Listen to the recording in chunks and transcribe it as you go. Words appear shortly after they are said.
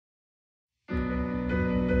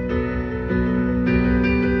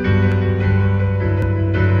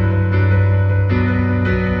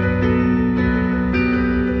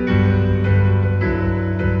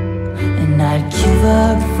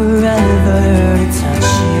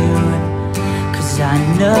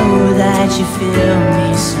feel me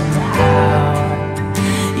somehow.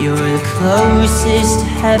 You're the closest to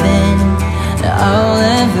heaven that I'll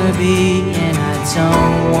ever be, and I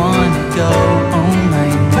don't wanna go home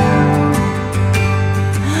right now.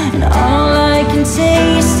 And all I can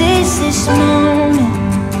taste is this moment,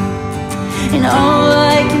 and all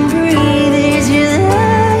I can breathe is your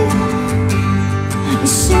light. And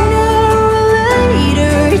sooner or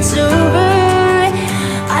later it's over.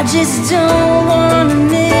 I just don't wanna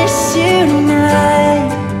miss you tonight.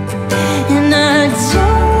 And I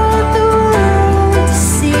don't want the world to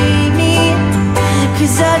see me,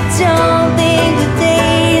 'cause I don't think that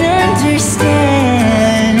they'd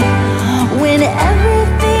understand. When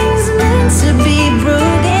everything's meant to be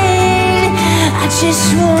broken, I just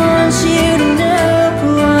want you to know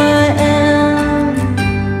who I am.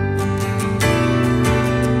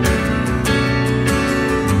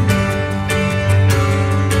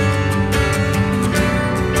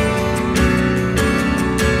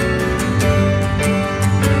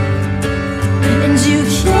 And you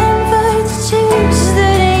can't fight the change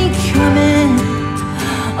that ain't coming.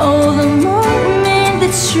 Oh, the moment,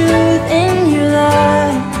 the truth in your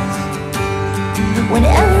life, when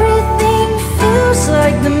everything feels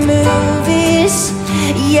like the movies.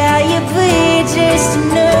 Yeah, you bleed just to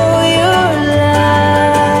know you're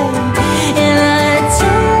alive. And I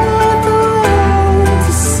don't want the world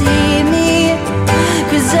to see me,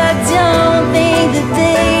 'cause I don't think that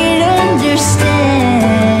they'd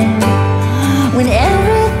understand. When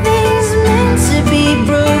everything's meant to be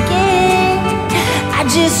broken, I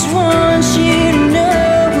just want you to know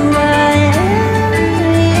who I am,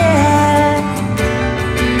 yeah.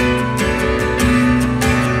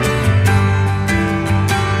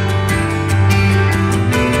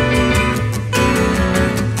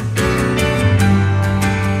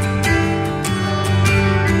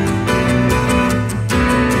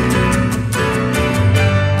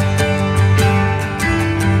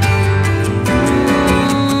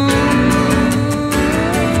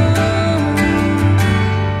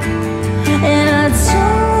 And I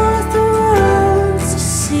don't want the world to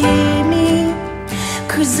see me,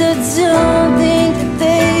 'cause I don't think that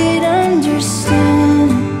they'd understand.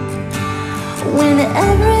 When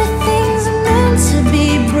everything's meant to be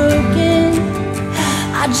broken,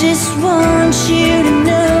 I just want you to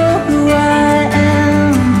know who I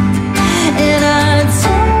am. And I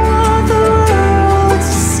don't want the world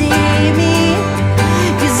to see me,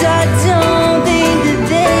 'cause I don't think that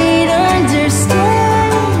they'd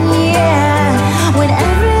understand, yeah. When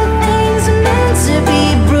everything's meant to be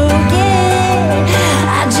broken,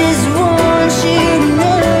 I just want you to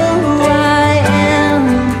know who I am.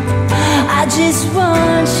 I just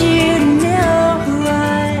want you